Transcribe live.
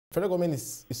Federal government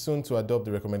is soon to adopt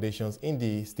the recommendations in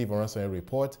the Steve Oronsaye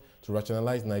report to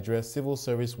rationalize Nigeria's civil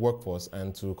service workforce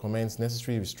and to commence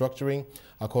necessary restructuring.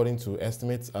 According to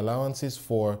estimates, allowances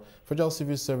for federal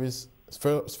civil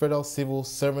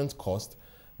servants cost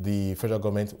the federal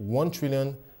government 1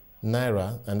 trillion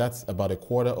naira, and that's about a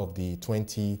quarter of the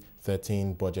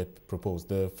 2013 budget proposed.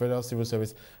 The federal civil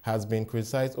service has been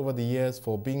criticized over the years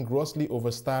for being grossly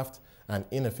overstaffed and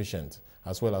inefficient,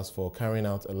 as well as for carrying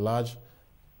out a large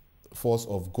force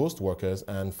of ghost workers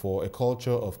and for a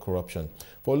culture of corruption.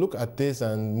 For a look at this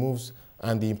and moves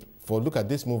and the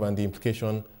move and the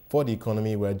implication for the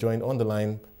economy, we're joined on the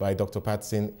line by Dr.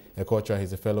 Patson Ekocha.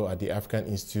 He's a fellow at the African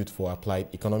Institute for Applied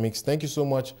Economics. Thank you so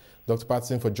much, Dr.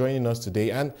 Patson, for joining us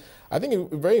today. And I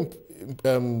think a very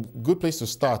good place to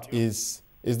start is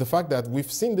the fact that we've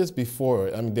seen this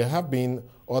before. I mean, there have been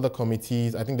other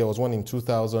committees. I think there was one in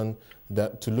 2000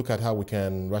 to look at how we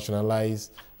can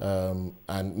rationalize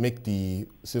and make the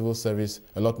civil service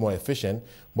a lot more efficient.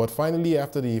 But finally,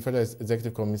 after the Federal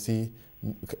Executive Committee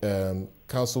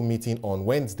Council meeting on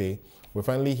Wednesday, we're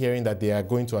finally hearing that they are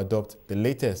going to adopt the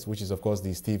latest, which is, of course,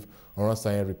 the Steve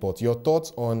Oronsaye report. Your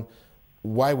thoughts on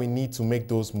why we need to make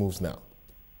those moves now?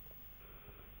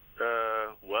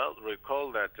 Well,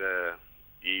 recall that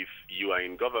if you are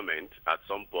in government, at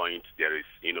some point there is,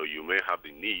 you may have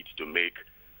the need to make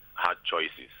hard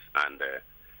choices. And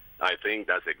I think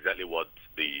that's exactly what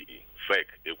the FEC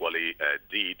equally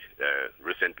did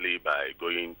recently by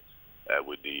going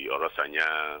with the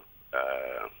Oronsaye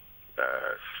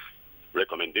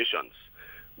recommendations.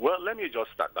 Well, let me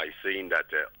just start by saying that,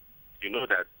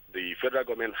 that the federal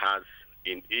government has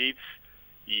in its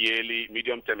yearly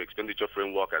medium-term expenditure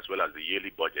framework as well as the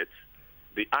yearly budgets,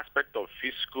 the aspect of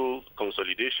fiscal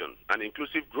consolidation and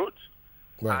inclusive growth.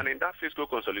 Right. And in that fiscal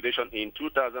consolidation in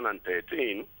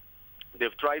 2013,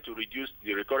 they've tried to reduce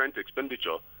the recurrent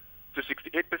expenditure to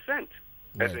 68%, right,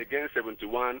 as against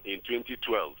 71% in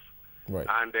 2012. Right.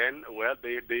 And then, well,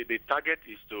 the target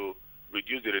is to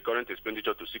reduce the recurrent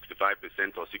expenditure to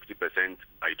 65% or 60%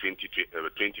 by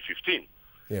 2015.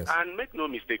 Yes. And make no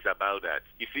mistakes about that.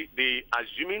 You see,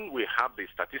 assuming we have the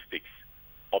statistics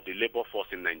of the labor force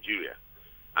in Nigeria,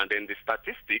 and then the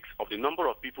statistics of the number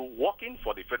of people working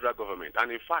for the federal government,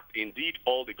 and in fact, indeed,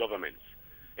 all the governments.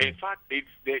 In fact,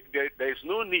 there is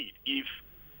no need if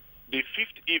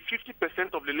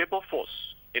 50% of the labor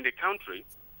force in the country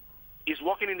is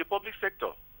working in the public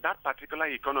sector, that particular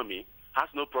economy has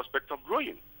no prospect of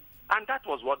growing. And that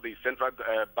was what the central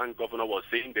bank governor was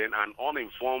saying then, and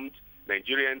uninformed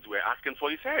Nigerians were asking for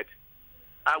his head.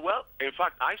 Well, in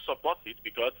fact, I support it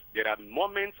because there are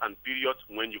moments and periods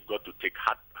when you've got to take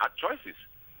hard choices.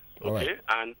 Okay? Right.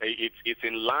 And it's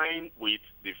in line with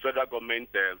the federal government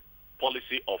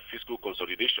policy of fiscal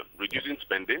consolidation, reducing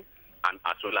spending and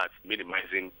as well as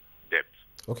minimizing debt.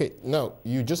 Okay, now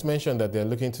you just mentioned that they're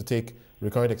looking to take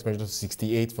recurrent expenditure to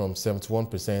 68 from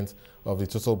 71% of the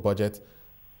total budget.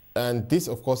 And this,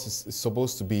 of course, is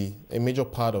supposed to be a major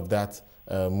part of that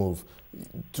move.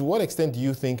 To what extent do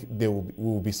you think they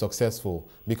will be successful?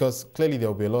 Because clearly there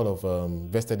will be a lot of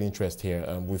vested interest here.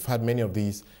 We've had many of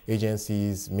these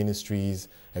agencies, ministries,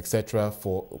 etc.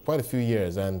 for quite a few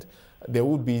years, and there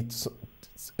would be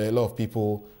a lot of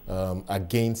people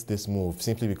against this move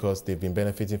simply because they've been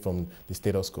benefiting from the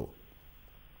status quo.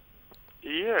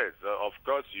 Yes, of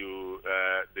course,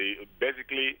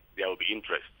 basically there will be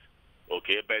interest.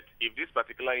 Okay, but if this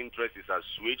particular interest is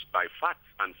assuaged by facts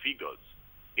and figures,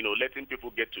 letting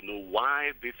people get to know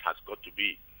why this has got to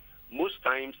be. Most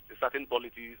times, certain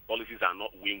policies are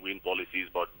not win-win policies,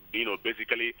 but,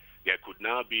 basically there could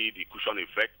now be the cushion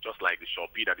effect, just like the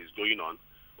Shopee that is going on,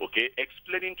 okay,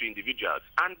 explaining to individuals.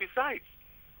 And besides,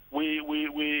 we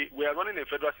are running a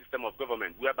federal system of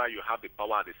government whereby you have the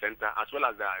power at the center as well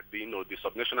as the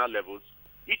subnational levels,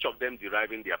 each of them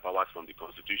deriving their powers from the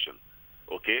Constitution.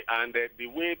 Okay, and the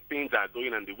way things are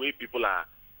going and the way people are,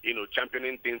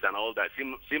 championing things and all that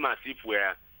seem as if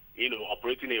we're,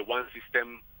 operating a one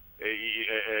system,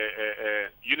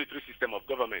 unitary system of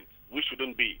government. We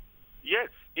shouldn't be. Yes,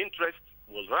 interest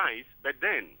will rise, but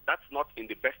then that's not in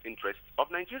the best interest of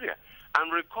Nigeria.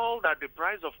 And recall that the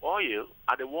price of oil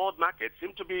at the world market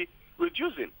seems to be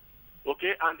reducing.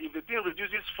 Okay, and if the thing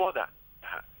reduces further,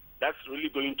 that's really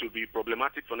going to be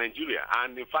problematic for Nigeria.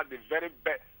 And in fact, the very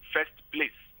first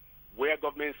place where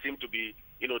governments seem to be,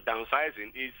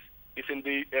 downsizing is in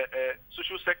the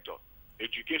social sector,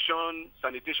 education,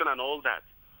 sanitation, and all that.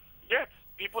 Yes,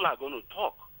 people are going to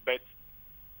talk, but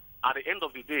at the end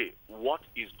of the day, what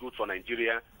is good for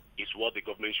Nigeria is what the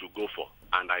government should go for.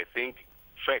 And I think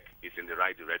FEC is in the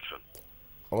right direction.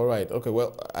 All right. Okay.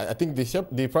 Well, I think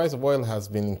the price of oil has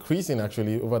been increasing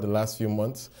actually over the last few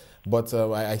months, but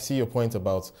I see your point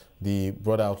about the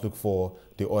broader outlook for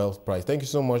the oil price. Thank you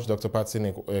so much, Dr.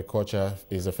 Patson Kocha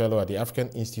is a fellow at the African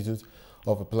Institute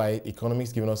of Applied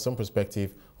Economics, giving us some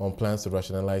perspective on plans to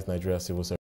rationalize Nigeria's civil service.